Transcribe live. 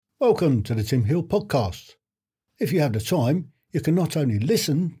Welcome to the Tim Hill podcast. If you have the time, you can not only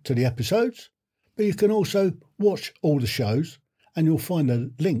listen to the episodes, but you can also watch all the shows, and you'll find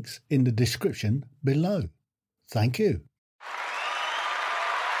the links in the description below. Thank you.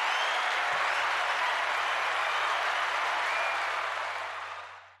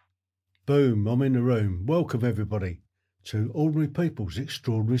 Boom, I'm in the room. Welcome everybody to Ordinary People's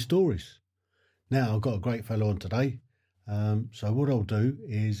Extraordinary Stories. Now, I've got a great fellow on today. So what I'll do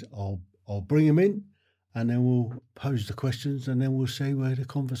is I'll bring him in and then we'll pose the questions and then we'll see where the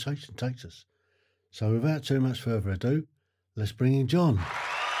conversation takes us. So without too much further ado, let's bring in John.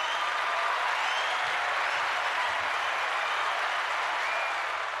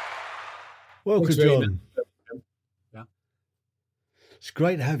 Welcome, John. Yeah. It's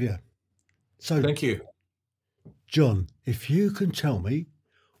great to have you. So, thank you. John, if you can tell me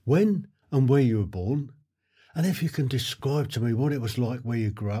when and where you were born, and if you can describe to me what it was like where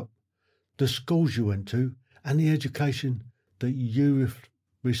you grew up, the schools you went to, and the education that you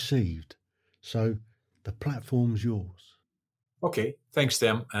received. So the platform's yours. Okay, thanks,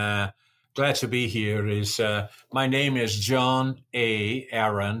 Tim. Glad to be here. My name is John A.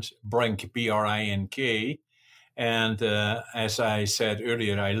 Arendt Brink, B-R-I-N-K. And as I said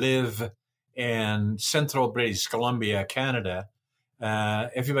earlier, I live in central British Columbia, Canada.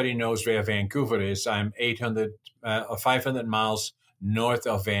 Everybody knows where Vancouver is. I'm 500 miles north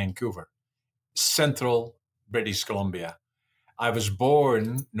of Vancouver, central British Columbia. I was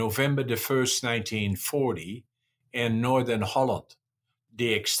born November the 1st, 1940 in northern Holland,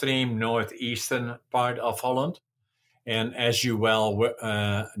 the extreme northeastern part of Holland. And as you well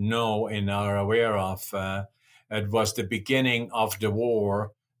know and are aware of, it was the beginning of the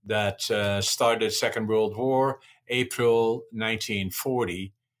war that started Second World War, April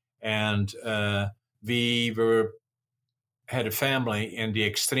 1940, and we had a family in the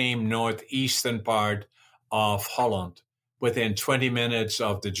extreme northeastern part of Holland, within 20 minutes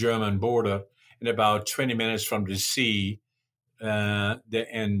of the German border, and about 20 minutes from the sea.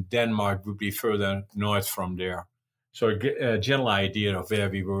 And Denmark would be further north from there. So a general idea of where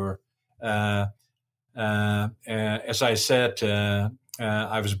we were. As I said,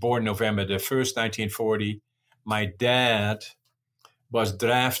 I was born November the 1st, 1940. My dad was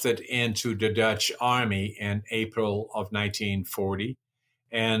drafted into the Dutch army in April of 1940.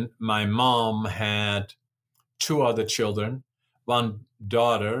 And my mom had two other children, one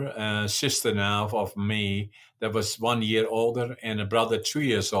daughter, a sister now of me that was 1 year older, and a brother 2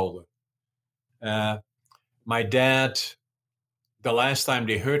 years older. My dad, the last time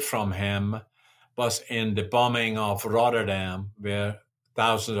they heard from him was in the bombing of Rotterdam, where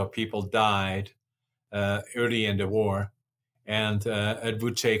thousands of people died early in the war. And it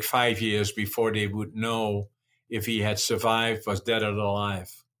would take 5 years before they would know if he had survived, was dead or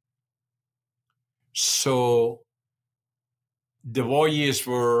alive. So the war years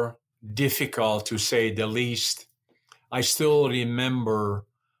were difficult, to say the least. I still remember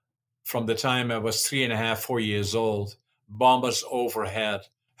from the time I was 3.5, 4 years old, bombers overhead,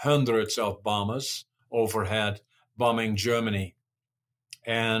 hundreds of bombers overhead, bombing Germany.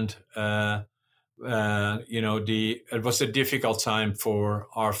 And, it was a difficult time for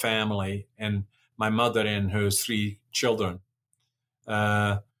our family and my mother and her three children.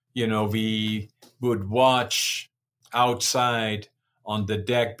 We would watch outside on the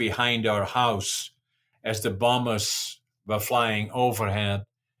deck behind our house as the bombers were flying overhead,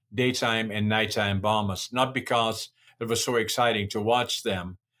 daytime and nighttime bombers, not because it was so exciting to watch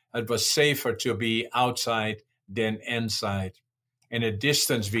them. It was safer to be outside than inside. In a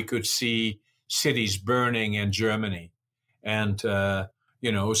distance, we could see cities burning in Germany. And,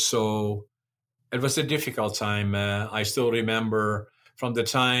 so it was a difficult time. I still remember from the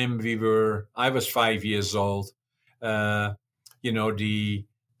time I was 5 years old, there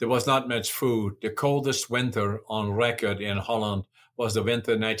was not much food. The coldest winter on record in Holland was the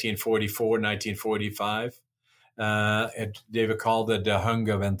winter 1944, 1945. They were called it the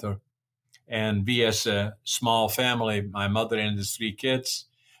hunger winter. And we, as a small family, my mother and the three kids,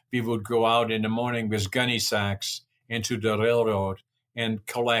 we would go out in the morning with gunny sacks into the railroad and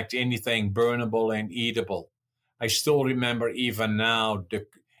collect anything burnable and eatable. I still remember even now the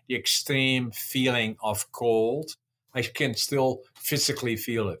extreme feeling of cold. I can still physically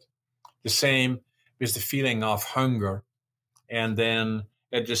feel it. The same with the feeling of hunger. And then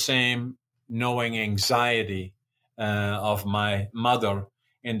at the same knowing anxiety of my mother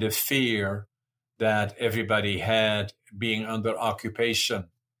and the fear that everybody had being under occupation.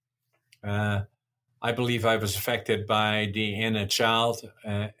 I believe I was affected by the inner child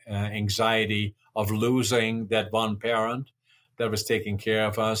anxiety of losing that one parent that was taking care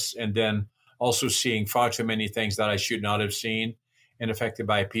of us, and then also seeing far too many things that I should not have seen and affected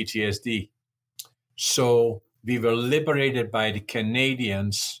by PTSD. So we were liberated by the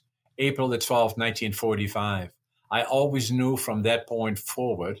Canadians April the 12th, 1945. I always knew from that point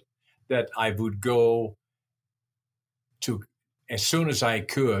forward that I would go to, as soon as I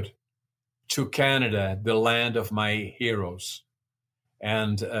could, to Canada, the land of my heroes.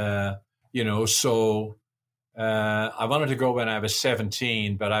 And, so I wanted to go when I was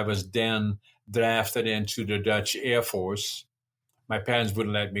 17, but I was then drafted into the Dutch Air Force. My parents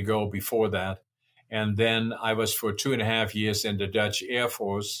wouldn't let me go before that. And then I was for 2.5 years in the Dutch Air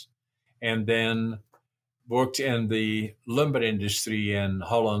Force, and then worked in the lumber industry in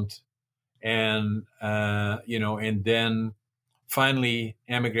Holland, and and then finally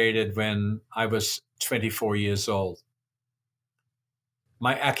emigrated when I was 24 years old.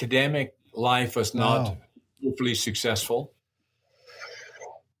 My academic life was not hopefully successful.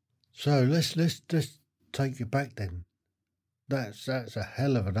 So let's take you back then. That's a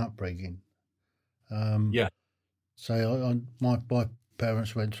hell of an upbringing. Yeah. So my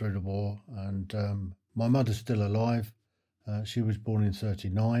parents went through the war, and my mother's still alive. She was born in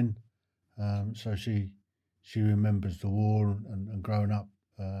 '39, so she remembers the war and growing up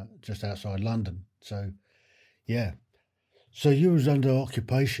just outside London. So yeah, so you was under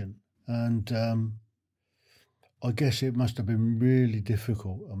occupation, and I guess it must have been really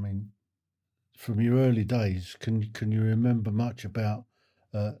difficult. I mean, from your early days, can you remember much about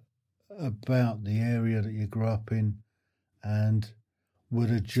the area that you grew up in, and were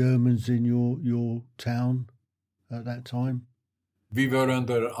the Germans in your town at that time? We were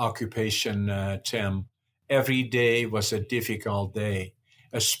under occupation, Tim. Every day was a difficult day,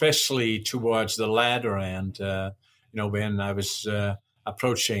 especially towards the latter end. When I was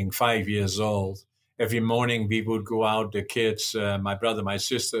approaching 5 years old, every morning we would go out, the kids, my brother, my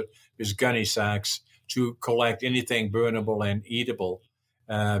sister, with gunny sacks to collect anything burnable and eatable.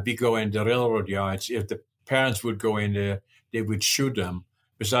 We go in the railroad yards. If the parents would go in there, they would shoot them.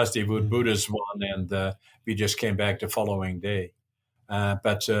 Besides, they would boot us one, and we just came back the following day.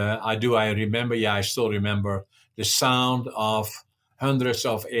 But I still remember the sound of hundreds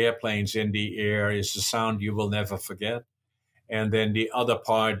of airplanes in the air is a sound you will never forget. And then the other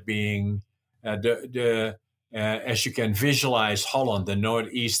part being as you can visualize Holland, the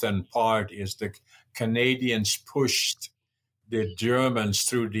northeastern part is the Canadians pushed the Germans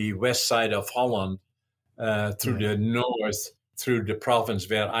through the west side of Holland, through the north, through the province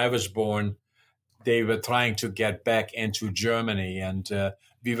where I was born. They were trying to get back into Germany, and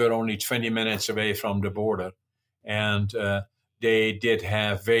we were only 20 minutes away from the border. And they did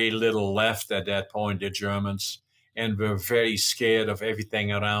have very little left at that point, the Germans, and were very scared of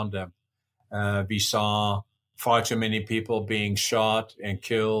everything around them. We saw far too many people being shot and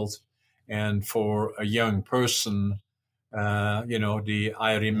killed. And for a young person, I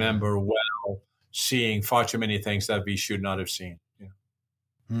remember well seeing far too many things that we should not have seen.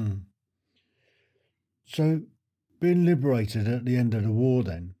 Yeah. So, being liberated at the end of the war,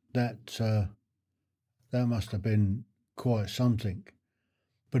 then that must have been quite something.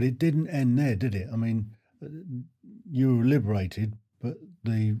 But it didn't end there, did it? I mean, you were liberated, but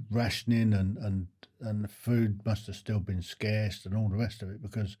the rationing and the food must have still been scarce and all the rest of it,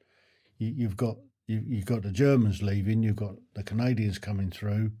 because you've got the Germans leaving, you've got the Canadians coming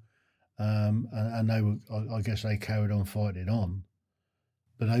through, and they were, I guess, they carried on fighting on,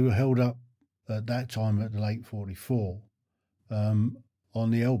 but they were held up at that time at the late 44 on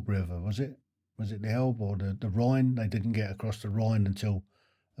the Elbe River, was it? Was it the Elbe or the Rhine? They didn't get across the Rhine until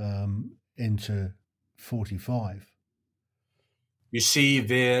into 45. You see,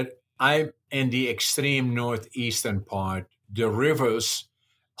 I'm in the extreme northeastern part. The rivers,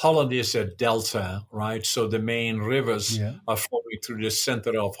 Holland is a delta, right? So the main rivers are flowing through the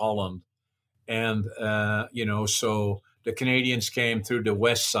center of Holland. And, so the Canadians came through the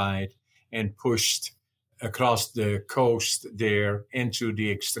west side and pushed across the coast there into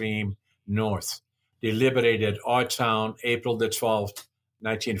the extreme north. They liberated our town April the 12th,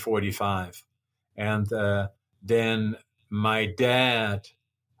 1945. And then my dad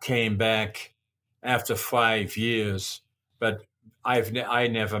came back after 5 years, but I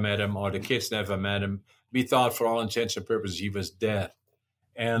never met him, or the kids never met him. We thought, for all intents and purposes, he was dead.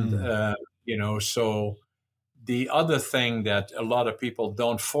 And, so the other thing that a lot of people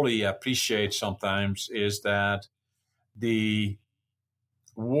don't fully appreciate sometimes is that the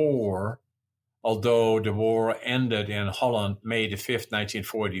war, although the war ended in Holland May the 5th,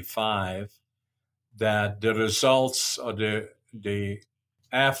 1945, that the results of the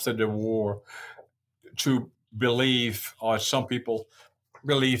after the war to believe, or some people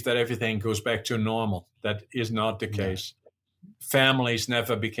believe, that everything goes back to normal. That is not the No. case. Families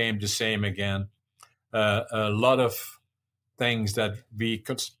never became the same again. A lot of things that we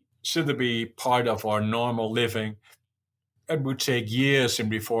consider to be part of our normal living, it would take years and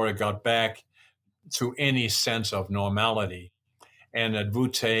before it got back to any sense of normality. And it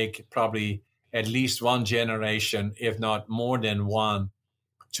would take probably at least one generation, if not more than one,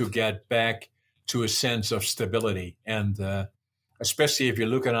 to get back to a sense of stability. And especially if you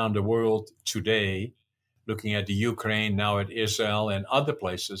look around the world today, looking at the Ukraine, now at Israel and other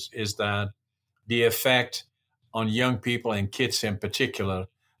places, is that the effect on young people and kids in particular,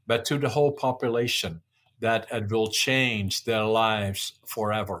 but to the whole population, that it will change their lives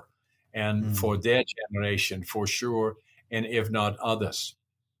forever, and for their generation for sure, and if not others.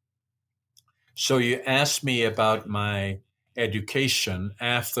 So you asked me about my education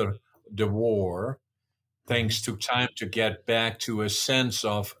after the war. Things took time to get back to a sense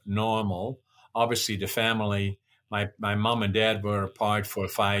of normal. Obviously, the family, my mom and dad were apart for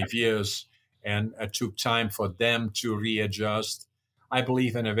 5 years, and it took time for them to readjust. I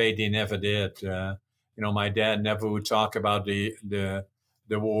believe in a way they never did. My dad never would talk about the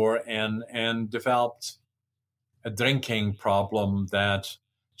war, and developed a drinking problem that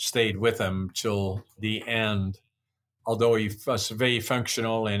stayed with him till the end. Although he was very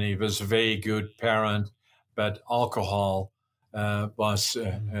functional and he was a very good parent, but alcohol was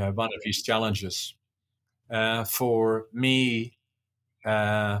one of his challenges. For me,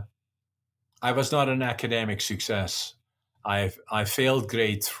 I was not an academic success. I failed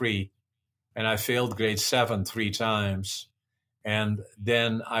grade 3, and I failed grade 7 3 times. And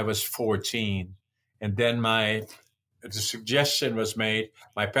then I was 14. And then the suggestion was made.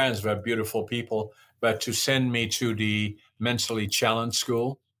 My parents were beautiful people, but to send me to the mentally challenged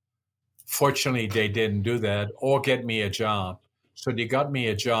school. Fortunately, they didn't do that, or get me a job. So they got me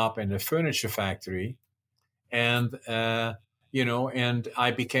a job in a furniture factory, and and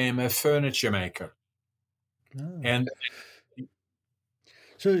I became a furniture maker. Oh. And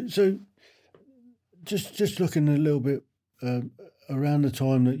So just looking a little bit around the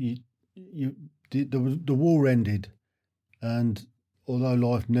time that the war ended, and although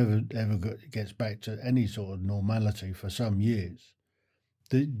life never ever gets back to any sort of normality for some years,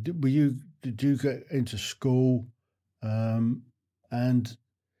 did you get into school, and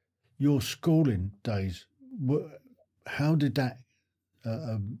your schooling days? How did that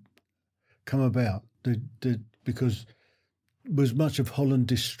come about? Because was much of Holland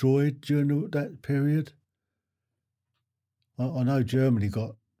destroyed during that period? I know Germany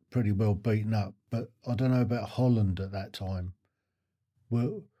got pretty well beaten up, but I don't know about Holland at that time.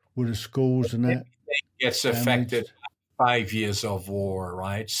 Were the schools and that gets damaged? affected 5 years of war,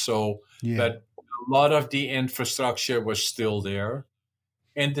 right? So, Yeah. but a lot of the infrastructure was still there.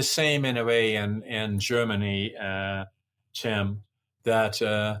 And the same in a way in Germany, Tim, that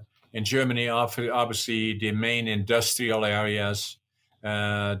in Germany, obviously the main industrial areas,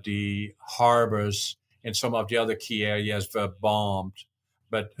 the harbors, and some of the other key areas were bombed.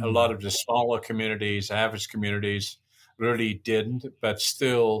 But a lot of the smaller communities, average communities, really didn't. But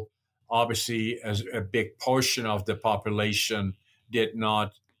still, obviously, as a big portion of the population did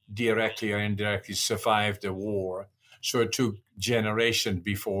not directly or indirectly survive the war. So it took generations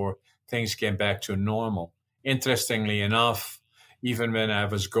before things came back to normal. Interestingly enough, even when I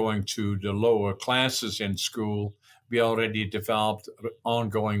was going to the lower classes in school, we already developed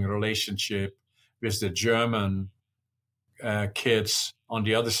ongoing relationship with the German kids on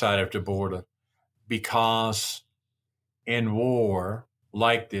the other side of the border, because in war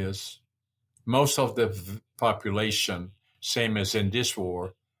like this, most of the population, same as in this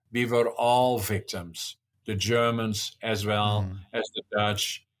war, we were all victims. The Germans as well as the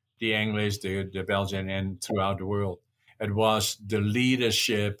Dutch, the English, the Belgian, and throughout the world. It was the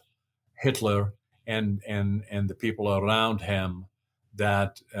leadership, Hitler, and the people around him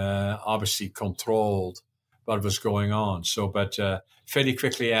that obviously controlled what was going on. So, but fairly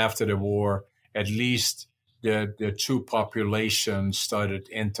quickly after the war, at least the two populations started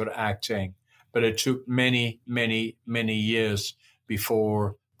interacting. But it took many, many, many years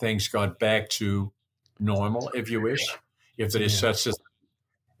before things got back to normal, if you wish, if there is such a.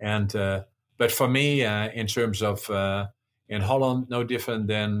 And but for me, in terms of in Holland, no different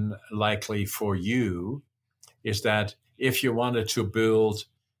than likely for you, is that if you wanted to build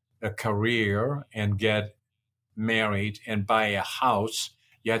a career and get married and buy a house,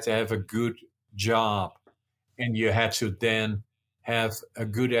 you had to have a good job, and you had to then have a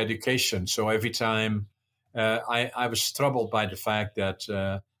good education. So every time I was troubled by the fact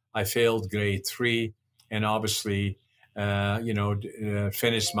that I failed grade 3 and obviously,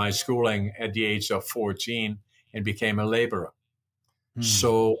 finished my schooling at the age of 14 and became a laborer.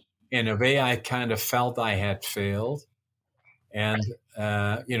 So in a way, I kind of felt I had failed, and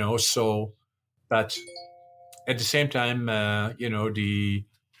but at the same time, I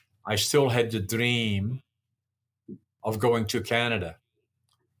still had the dream of going to Canada.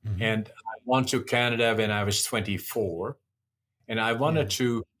 And I went to Canada when I was 24. And I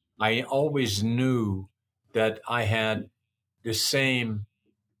always knew that I had the same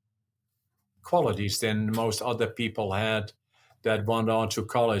qualities than most other people had that went on to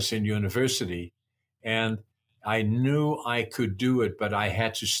college and university. And I knew I could do it, but I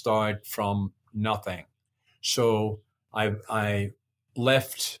had to start from nothing. So I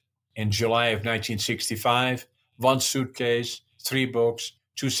left in July of 1965, one suitcase, 3 books,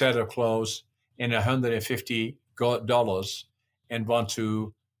 2 sets of clothes, and $150, and went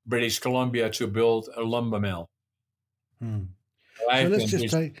to British Columbia to build a lumber mill. So let's just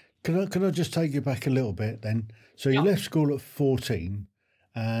take. Can I just take you back a little bit then? So you left school at 14,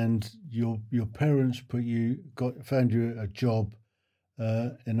 and your parents found you a job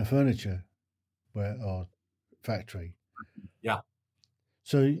in a furniture factory. Yeah.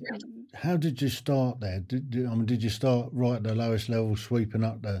 So how did you start there? Did you start right at the lowest level, sweeping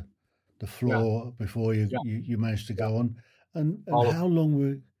up the floor before you managed to go on? And how long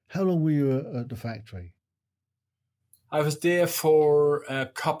were you at the factory? I was there for a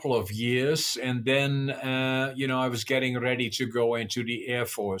couple of years, and then, I was getting ready to go into the Air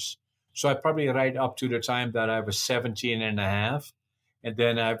Force. So I probably right up to the time that I was 17 and a half. And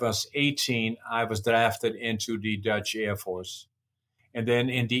then I was 18, I was drafted into the Dutch Air Force. And then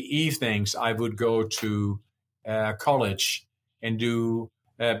in the evenings, I would go to college and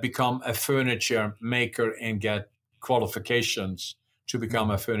become a furniture maker and get qualifications to become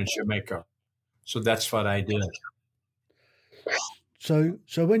a furniture maker. So that's what I did. So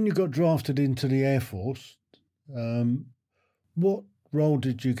when you got drafted into the Air Force, what role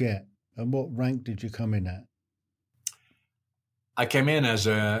did you get, and what rank did you come in at? I came in as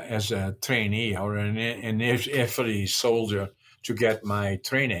a trainee or an infantry soldier to get my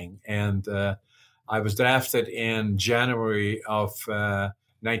training, and I was drafted in January of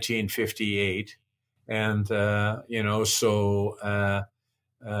 1958, and in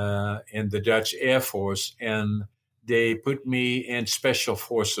the Dutch Air Force, and they put me in special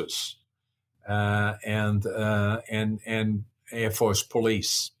forces and Air Force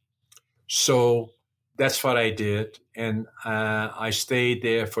police. So that's what I did, and I stayed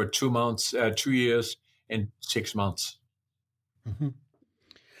there for 2 years and 6 months. Mm-hmm.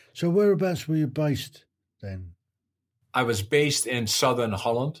 So whereabouts were you based then? I was based in southern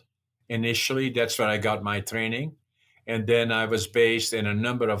Holland initially. That's where I got my training. And then I was based in a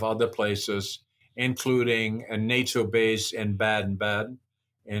number of other places, including a NATO base in Baden-Baden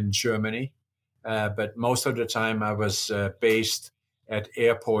in Germany. But most of the time I was based at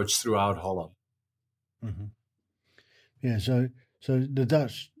airports throughout Holland. Mm-hmm. Yeah, so the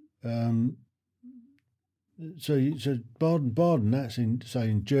Dutch, so Baden, that's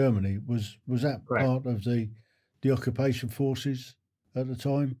in Germany. Was that Correct. part of the occupation forces at the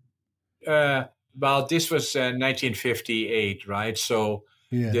time? Well, this was 1958, right? So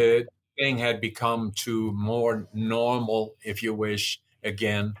the thing had become to more normal, if you wish,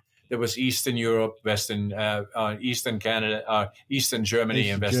 again. There was Eastern Europe, Eastern Canada, Eastern Germany,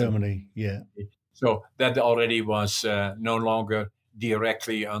 and Western Germany, yeah. So that already was no longer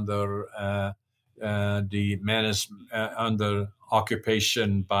directly under the under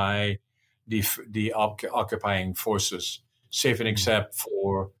occupation by the occupying forces, save and except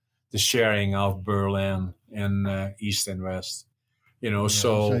for the sharing of Berlin in East and West.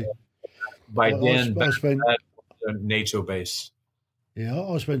 By then, I spent a NATO base. Yeah,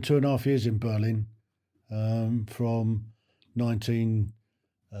 I spent 2.5 years in Berlin from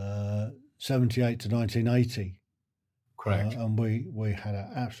 1978 to 1980. Correct. And we had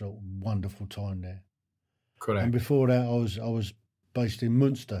an absolute wonderful time there. Correct. And before that, I was based in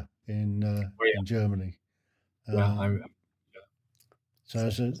Münster in Germany. So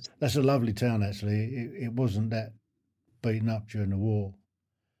that's a lovely town, actually. It wasn't that beaten up during the war.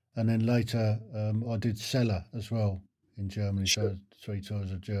 And then later, I did Celle as well in Germany, so 3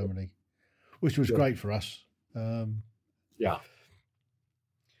 tours of Germany, which was great for us.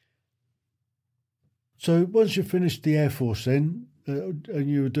 So once you finished the Air Force then, and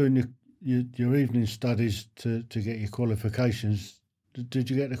you were doing your evening studies to get your qualifications, did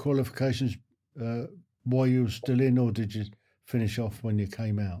you get the qualifications while you were still in, or did you finish off when you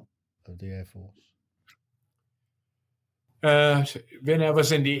came out of the Air Force? When I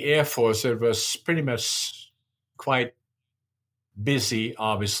was in the Air Force, it was pretty much quite busy,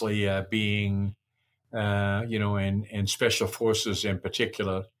 obviously, being, in special forces in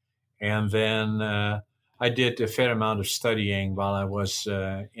particular. And then I did a fair amount of studying while I was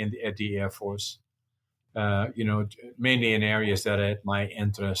at the Air Force. Mainly in areas that had my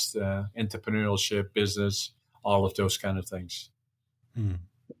interest, entrepreneurship, business, all of those kind of things. Hmm.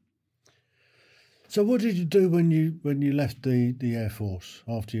 So, what did you do when you left the Air Force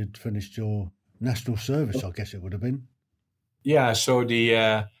after you'd finished your national service? I guess it would have been. Yeah, so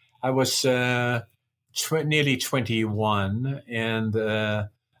I was nearly 21, and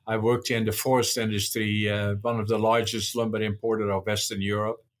I worked in the forest industry, one of the largest lumber importer of Western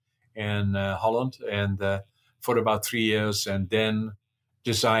Europe and Holland, and for about 3 years, and then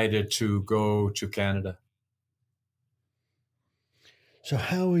decided to go to Canada. So,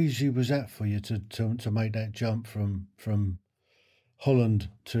 how easy was that for you to make that jump from Holland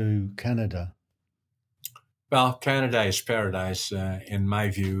to Canada? Well, Canada is paradise in my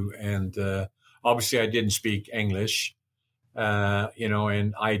view, and obviously I didn't speak English,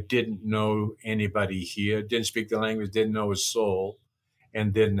 and I didn't know anybody here, didn't speak the language, didn't know a soul,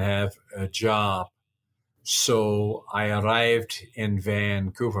 and didn't have a job. So I arrived in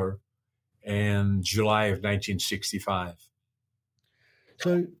Vancouver in July of 1965.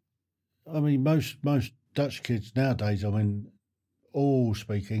 So, I mean, most Dutch kids nowadays, I mean, all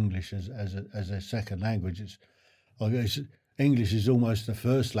speak English as a second language. I guess English is almost the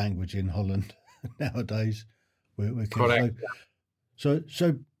first language in Holland nowadays. With kids. Correct. So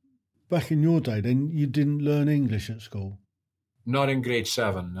back in your day, then you didn't learn English at school. Not in grade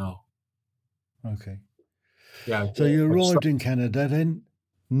 7, no. Okay. Yeah. So you arrived in Canada then,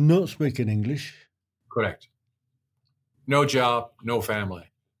 not speaking English. Correct. No job, no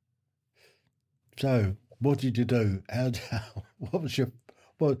family. So what did you do? What was your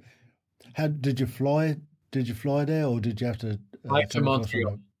what? How did you fly? Did you fly there, or did you have to? Fly to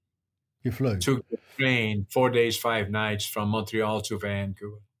Montreal. You flew. Took the train 4 days, 5 nights from Montreal to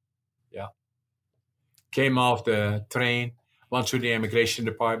Vancouver. Yeah. Came off the train, went to the immigration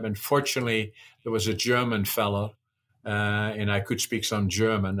department. Fortunately, there was a German fellow, and I could speak some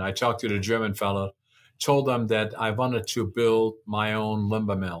German. I talked to the German fellow, told them that I wanted to build my own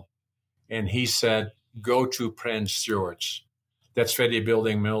lumber mill. And he said, go to Prince George. That's where they're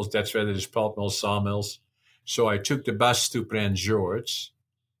building mills. That's where there's pulp mills, sawmills. So I took the bus to Prince George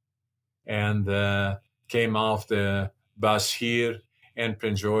and came off the bus here in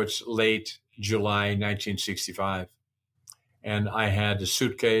Prince George late July 1965. And I had a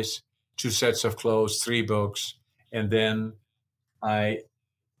suitcase, 2 sets of clothes, 3 books, and then I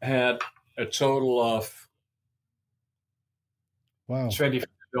had a total of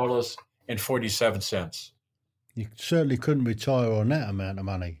 $25.47. You certainly couldn't retire on that amount of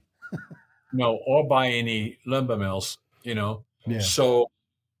money. No, or buy any lumber mills, Yeah. So,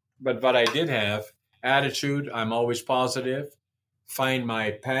 but what I did have, attitude, I'm always positive, find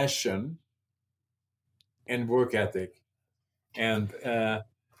my passion, and work ethic. And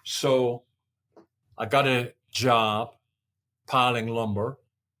so I got a job piling lumber.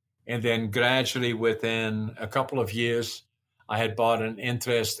 And then gradually within a couple of years, I had bought an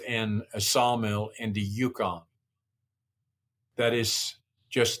interest in a sawmill in the Yukon. That is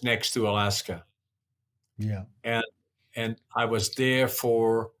just next to Alaska. Yeah. And I was there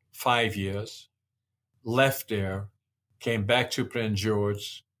for 5 years, left there, came back to Prince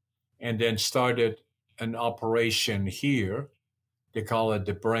George, and then started an operation here. They call it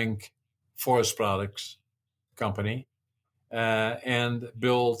the Brink Forest Products Company, and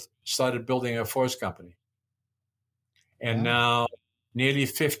started building a forest company. And now, nearly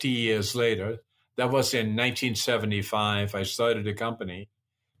 50 years later, that was in 1975, I started the company.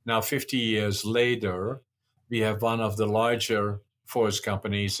 Now, 50 years later, we have one of the larger forest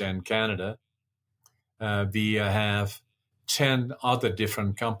companies in Canada. We have 10 other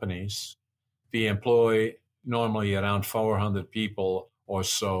different companies. We employ normally around 400 people or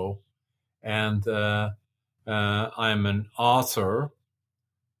so. And I'm an author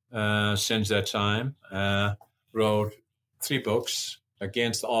since that time. Wrote 3 books,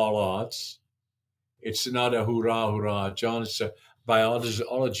 Against All Odds. It's not a hurrah, hurrah, John. It's a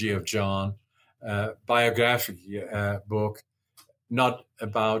biology of John, biographic book, not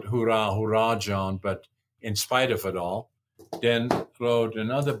about hurrah, hurrah, John, but in spite of it all. Then wrote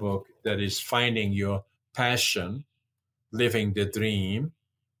another book that is Finding Your Passion, Living the Dream.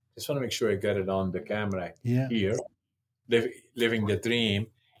 Just want to make sure I get it on the camera here. Living the Dream.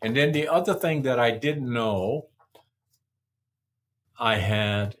 And then the other thing that I didn't know I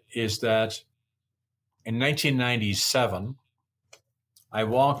had is that in 1997, I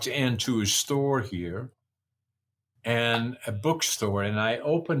walked into a store here, and a bookstore, and I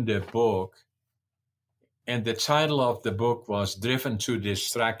opened a book, and the title of the book was Driven to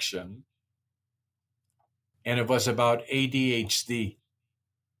Distraction, and it was about ADHD,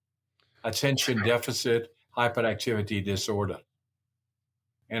 attention deficit hyperactivity disorder.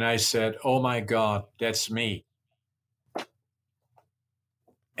 And I said, oh my God, that's me.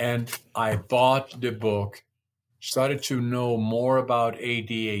 And I bought the book, started to know more about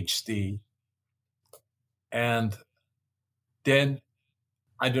ADHD. And then,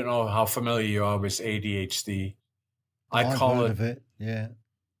 I don't know how familiar you are with ADHD. I've heard of it. Yeah.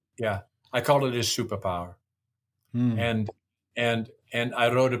 Yeah. I call it a superpower. And I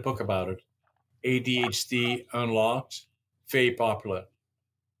wrote a book about it. ADHD Unlocked, very popular.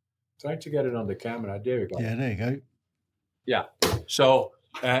 Trying to get it on the camera. There we go. Yeah, there you go. Yeah. So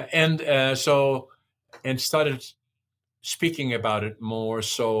and started speaking about it more.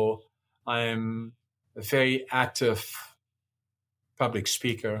 So I'm a very active public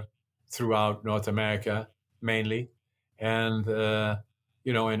speaker throughout North America, mainly, and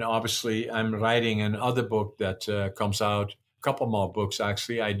and obviously I'm writing another book that comes out. A couple more books,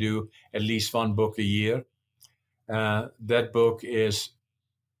 actually. I do at least one book a year. That book is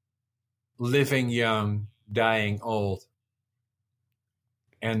Living Young, Dying Old.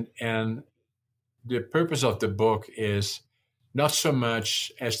 And the purpose of the book is not so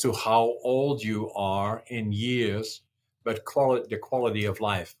much as to how old you are in years, but the quality of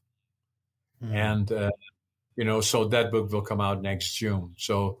life. And, so that book will come out next June.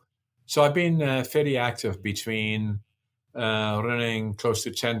 So I've been very active between running close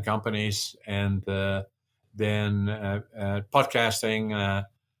to 10 companies and then podcasting.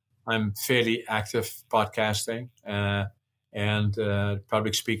 I'm fairly active podcasting and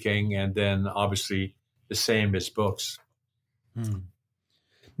public speaking, and then obviously the same as books.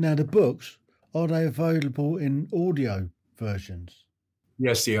 Now, the books, are they available in audio versions?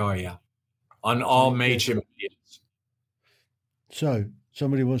 Yes, they are, yeah. On all major mediums. So,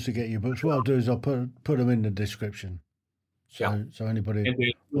 somebody wants to get your books, what I'll do is I'll put them in the description. So anybody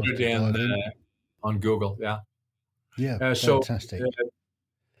wants to dive in. On Google, yeah. Yeah, fantastic.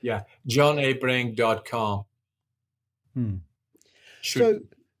 JohnABrink.com.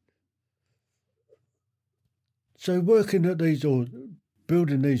 So working at these or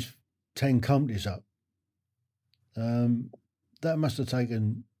building these 10 companies up, that must have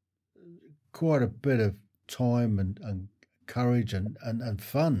taken quite a bit of time and courage and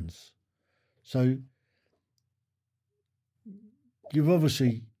funds. So you've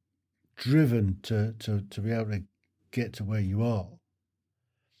obviously driven to be able to get to where you are.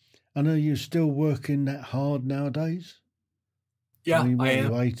 And are you still working that hard nowadays? Yeah, I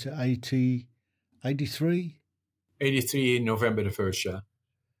am. 83? 83, November the 1st, yeah.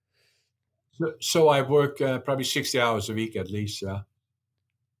 So I work probably 60 hours a week at least, yeah.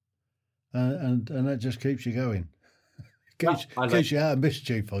 And that just keeps you going. Keeps you out of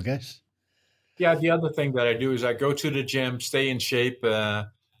mischief, I guess. Yeah, the other thing that I do is I go to the gym, stay in shape.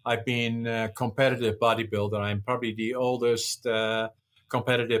 I've been a competitive bodybuilder. I'm probably the oldest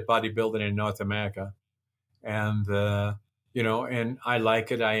competitive bodybuilder in North America. And, and I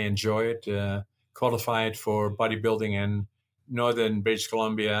like it. I enjoy it. Qualified for bodybuilding in Northern British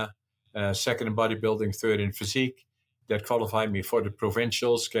Columbia, second in bodybuilding, third in physique. That qualified me for the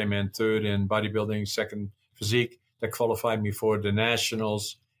provincials, came in third in bodybuilding, second physique. That qualified me for the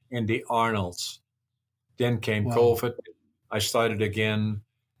nationals in the Arnolds. Then came COVID. I started again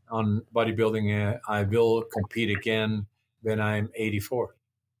on bodybuilding. I will compete again when I'm 84.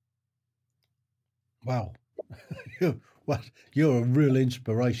 Wow. You're a real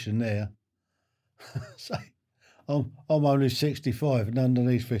inspiration there. So, I'm only 65, and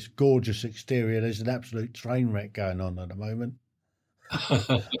underneath this gorgeous exterior, there's an absolute train wreck going on at the moment.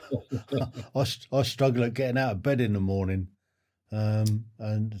 I struggle at getting out of bed in the morning,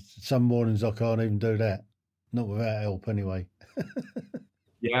 and some mornings I can't even do that, not without help anyway.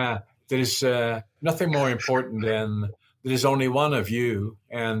 Yeah, there is nothing more important than there is only one of you,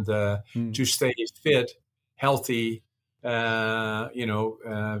 and to stay fit, healthy, from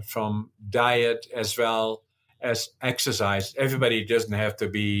diet as well as exercise. Everybody doesn't have to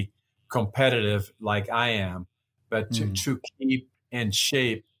be competitive like I am, but to keep in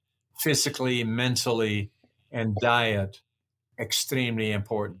shape physically, mentally, and diet, extremely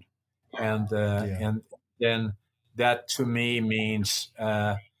important. And then that to me means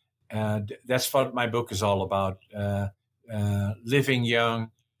that's what my book is all about. Living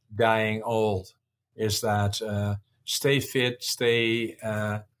young, dying old, is that stay fit, stay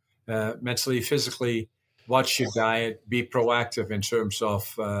mentally, physically. Watch your diet. Be proactive in terms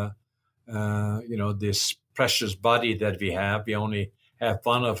of this precious body that we have. We only have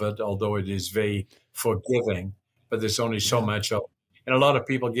one of it, although it is very forgiving. But there's only so Yeah. much of, and a lot of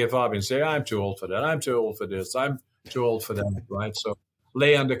people give up and say, "I'm too old for that. I'm too old for this. I'm too old for that." Right? So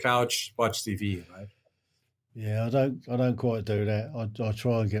lay on the couch, watch TV. Right? Yeah, I don't quite do that. I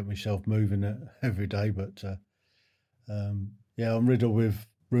try and get myself moving every day, but yeah, I'm riddled with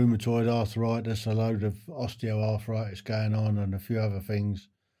rheumatoid arthritis, a load of osteoarthritis going on, and a few other things.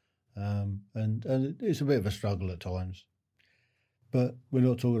 And it's a bit of a struggle at times. But we're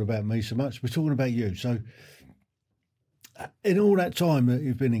not talking about me so much. We're talking about you. So, in all that time that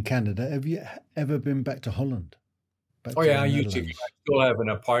you've been in Canada, have you ever been back to Holland? Back Oh to yeah, the I Netherlands? still have an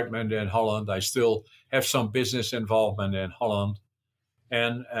apartment in Holland. I still have some business involvement in Holland,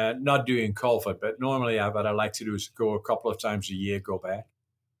 and not doing COVID, but normally what I like to do is go a couple of times a year, go back.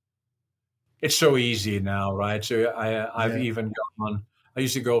 It's so easy now, right? So I've Yeah, even gone. I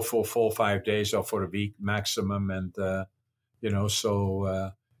used to go for 4 or 5 days or for a week maximum, and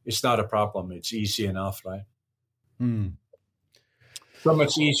so it's not a problem. It's easy enough, right? mm, So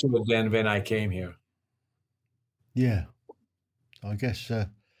much easier than when I came here. yeah. I guess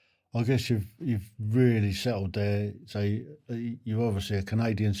you've really settled there. So you're obviously a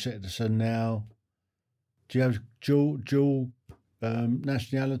Canadian citizen now. Do you have dual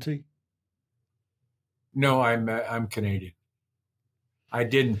nationality? No, I'm Canadian. I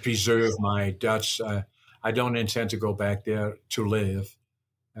didn't preserve my Dutch. I don't intend to go back there to live.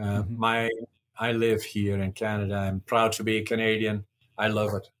 Hmm. My I live here in Canada. I'm proud to be a Canadian. I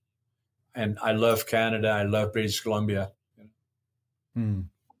love it, and I love Canada. I love British Columbia. Mm.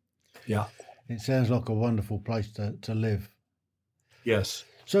 Yeah. It sounds like a wonderful place to live. Yes.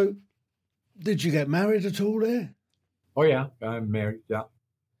 So, did you get married at all there? Oh yeah. I'm married. Yeah.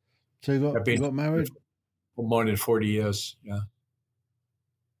 So I've you been got married? for more than 40 years. Yeah.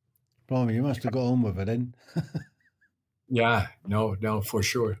 Blimey, you must have got on with it then. Yeah. No. No. For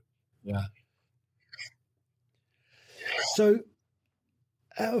sure. Yeah. So,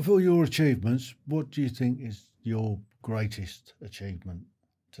 out of all your achievements, what do you think is your greatest achievement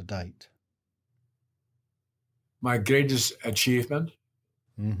to date? My greatest achievement,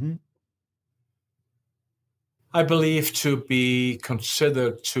 Hmm. I believe, to be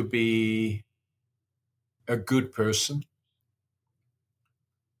considered to be a good person,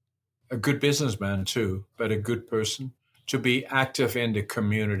 a good businessman too, but a good person, to be active in the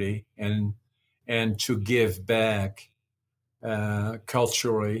community and to give back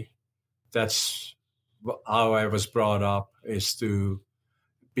culturally. That's how I was brought up: is to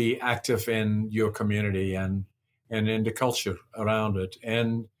be active in your community and in the culture around it,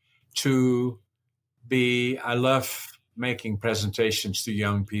 and to be. I love making presentations to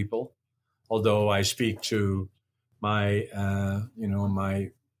young people, although I speak to my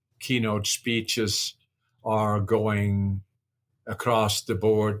keynote speeches are going across the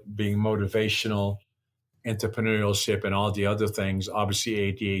board, being motivational, entrepreneurship, and all the other things. Obviously,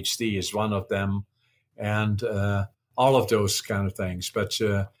 ADHD is one of them, and all of those kind of things. But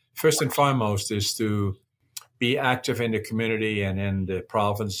first and foremost is to be active in the community and in the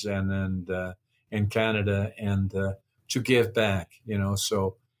province and in Canada, and to give back.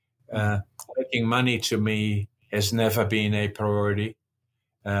 So Mm. making money to me has never been a priority.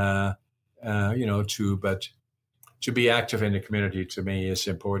 Uh, but to be active in the community to me is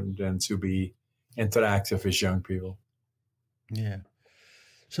important, and to be interactive with young people. Yeah.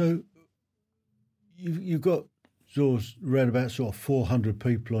 So you've got read about sort of 400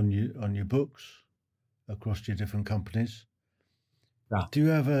 people on your books across your different companies. Yeah. Do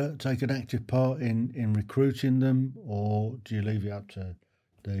you ever take an active part in recruiting them, or do you leave it up to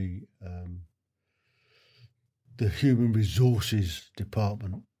the the human resources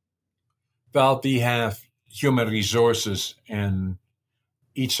department? Well, we have human resources in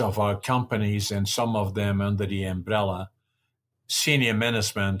each of our companies, and some of them under the umbrella. Senior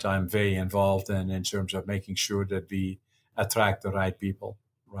management, I'm very involved in terms of making sure that we attract the right people,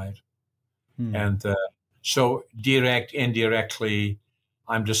 right? Hmm. And so, indirectly,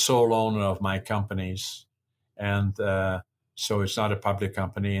 I'm the sole owner of my companies, and so it's not a public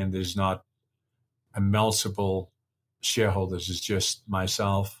company, and there's not a multiple shareholders. It's just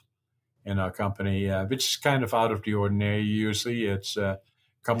myself in our company, which is kind of out of the ordinary. Usually, it's Yeah.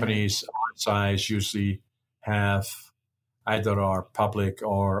 companies our size usually have either are public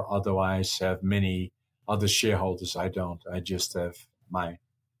or otherwise have many other shareholders. I don't. I just have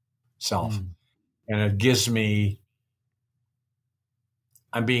myself, Hmm. and it gives me.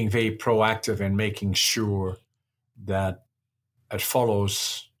 I'm being very proactive in making sure that it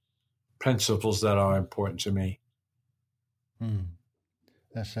follows. principles that are important to me.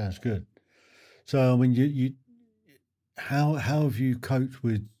 That sounds good. So, I mean, how have you coped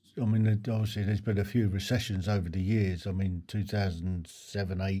with? I mean, obviously, there's been a few recessions over the years. I mean,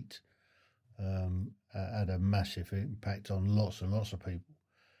 2007, 8 had a massive impact on lots and lots of people.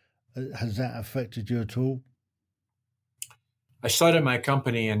 Has that affected you at all? I started my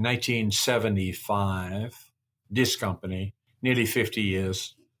company in 1975, this company, nearly 50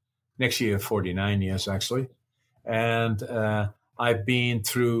 years. Next year, 49 years, actually. And I've been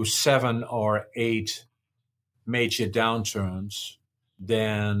through 7 or 8 major downturns.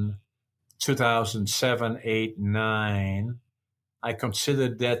 Then 2007, 8, 9, I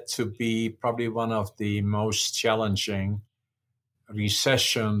considered that to be probably one of the most challenging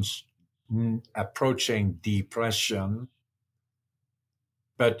recessions approaching depression,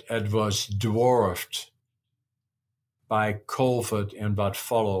 but it was dwarfed by COVID and what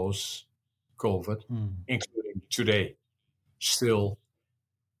follows COVID, including today. Still,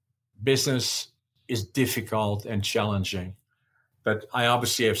 business is difficult and challenging, but I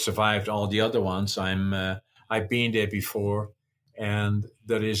obviously have survived all the other ones. I've been there before, and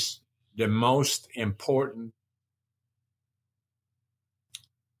that is the most important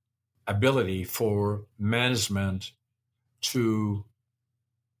ability for management to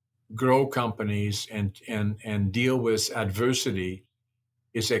grow companies and deal with adversity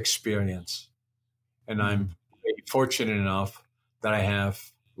is experience. And I'm very fortunate enough that I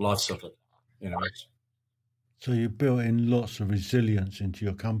have lots of it, you know. So you built in lots of resilience into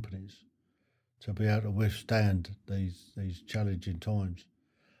your companies to be able to withstand these challenging times.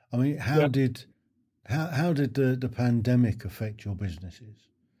 I mean, Yeah. how did the pandemic affect your businesses?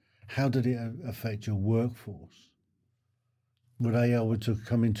 How did it affect your workforce? Were they able to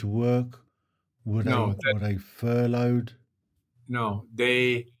come into work? No, Were they furloughed? no,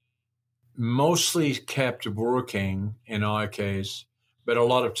 they mostly kept working in our case, but a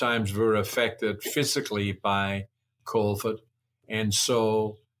lot of times were affected physically by COVID. And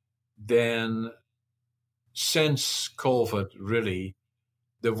so then, since COVID, really,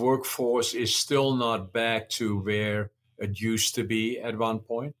 the workforce is still not back to where it used to be at one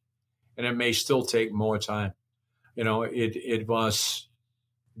point, and it may still take more time. You know, it was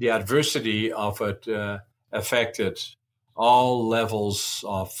the adversity of it affected all levels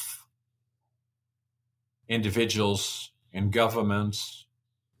of individuals and governments,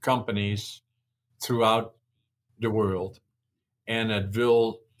 companies throughout the world, and it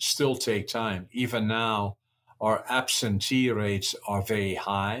will still take time. Even now, our absentee rates are very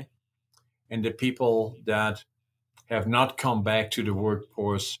high, and the people that have not come back to the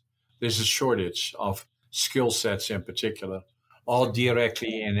workforce, there's a shortage of skill sets in particular, all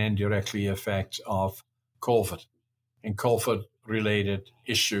directly and indirectly effects of COVID and COVID related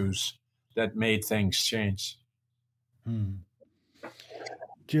issues that made things change. Do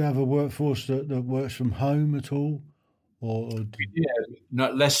you have a workforce that works from home at all? Yeah,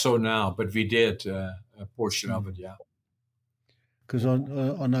 not less so now, but we did a portion of it, yeah. Because I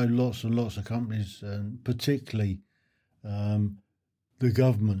know lots and lots of companies, and particularly the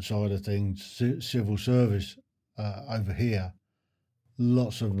government side of things, civil service over here,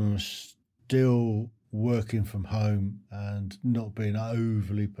 lots of them are still working from home and not being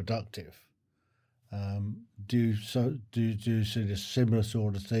overly productive. Do you see the similar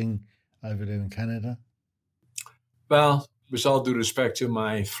sort of thing over there in Canada? Well, with all due respect to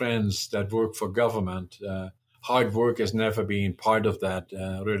my friends that work for government, hard work has never been part of that,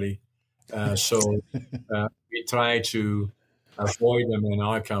 really. So we try to avoid them in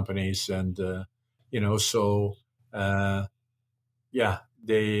our companies, and so yeah,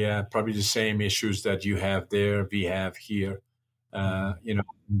 they probably the same issues that you have there, we have here.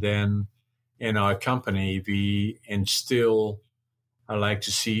 Then in our company, we instill. I like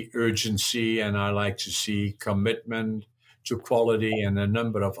to see urgency, and I like to see commitment to quality and a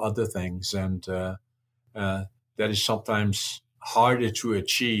number of other things. And that is sometimes harder to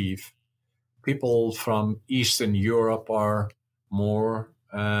achieve. People from Eastern Europe are more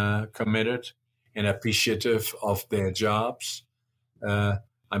committed and appreciative of their jobs.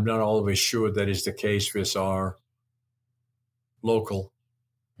 I'm not always sure that is the case with our local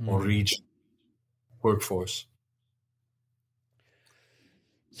or regional workforce.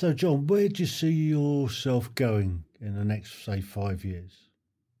 So, John, where do you see yourself going in the next, say, 5 years?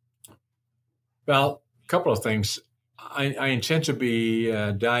 Well, a couple of things. I intend to be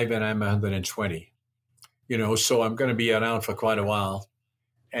die when I'm 120. So I'm going to be around for quite a while,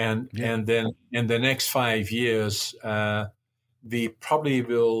 and then in the next 5 years, we probably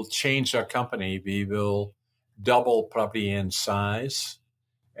will change our company. We will double probably in size,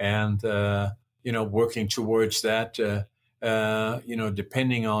 and working towards that.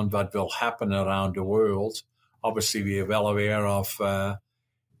 Depending on what will happen around the world. Obviously, we are well aware of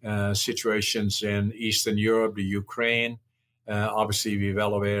situations in Eastern Europe, the Ukraine. Obviously, we're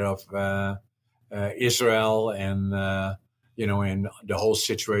well aware of Israel and, in the whole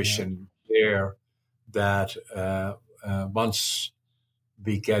situation there, that once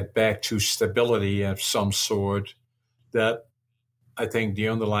we get back to stability of some sort, that I think the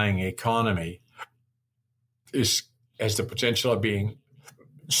underlying economy has the potential of being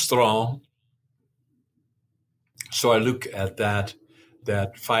strong. So I look at that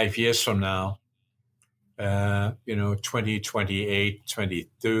 5 years from now, 2028,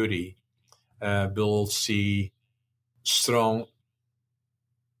 2030, we'll see strong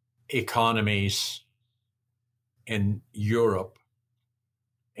economies in Europe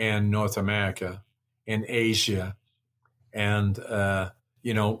and North America and Asia. And,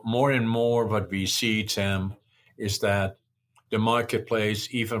 more and more what we see, Tim, is that the marketplace,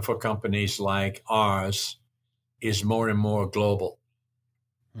 even for companies like ours, is more and more global.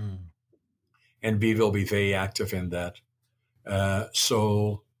 And we will be very active in that. The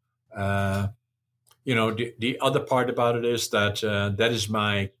other part about it is that that is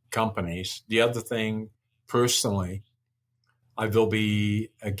my companies. The other thing, personally, I will be,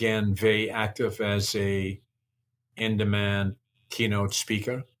 again, very active as a in-demand keynote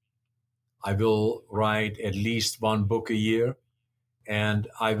speaker. I will write at least one book a year, and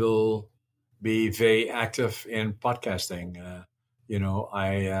I will be very active in podcasting.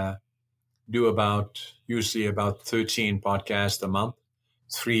 I do usually about 13 podcasts a month,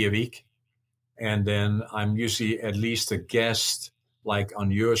 3 a week. And then I'm usually at least a guest, like on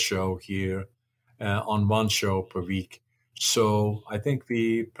your show here, on one show per week. So I think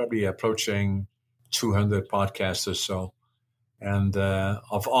we probably approaching 200 podcasts or so, and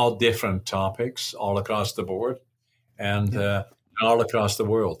of all different topics, all across the board, and all across the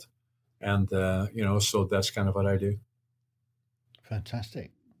world. And, so that's kind of what I do.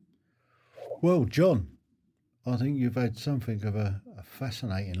 Fantastic. Well, John, I think you've had something of a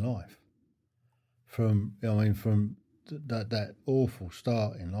fascinating life from that awful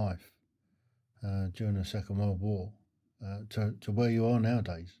start in life during the Second World War to where you are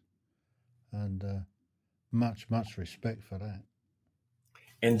nowadays. And much respect for that.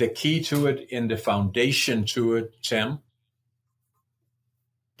 And the key to it, and the foundation to it, Tim,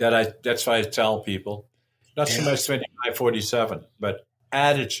 that's why I tell people, not so much 2547, but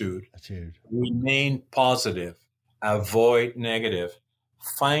attitude. Remain positive, avoid negative,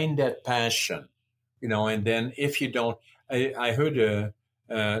 find that passion, and then if you don't, I heard a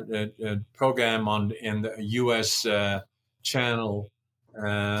program in the U.S. channel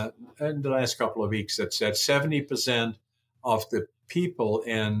in the last couple of weeks that said 70% of the people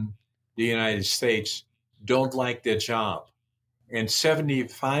in the United States don't like their job. And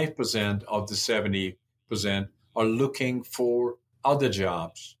 75% of the 70% are looking for other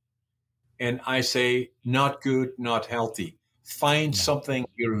jobs. And I say, not good, not healthy. Find something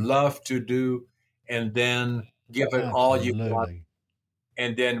you love to do, and then give it all you got.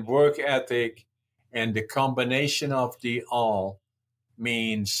 And then work ethic, and the combination of the all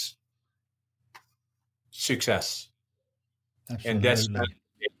means success. Absolutely. And that's how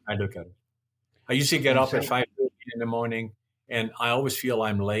I look at it. I usually get up at 5:30 in the morning, and I always feel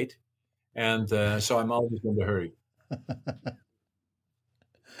I'm late. And so I'm always in a hurry.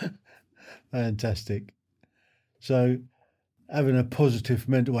 Fantastic. So having a positive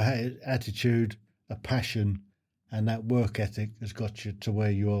mental attitude, a passion, and that work ethic has got you to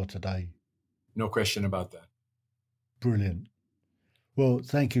where you are today. No question about that. Brilliant. Well,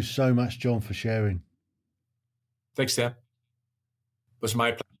 thank you so much, John, for sharing. Thanks, Tim. It was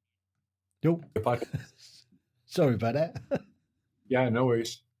my pleasure. Yo. Sorry about that. Yeah, no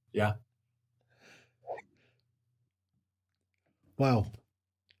worries. Yeah. Wow.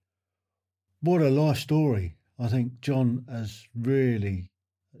 What a life story. I think John has really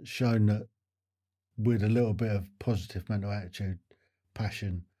shown that with a little bit of positive mental attitude,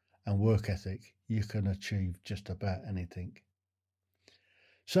 passion, and work ethic, you can achieve just about anything.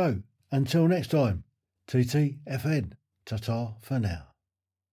 So, until next time, TTFN, ta-ta for now.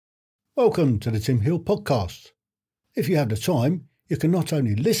 Welcome to the Tim Hill Podcast. If you have the time, you can not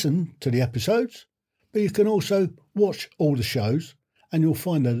only listen to the episodes, but you can also watch all the shows, and you'll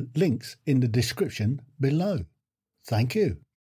find the links in the description below. Thank you.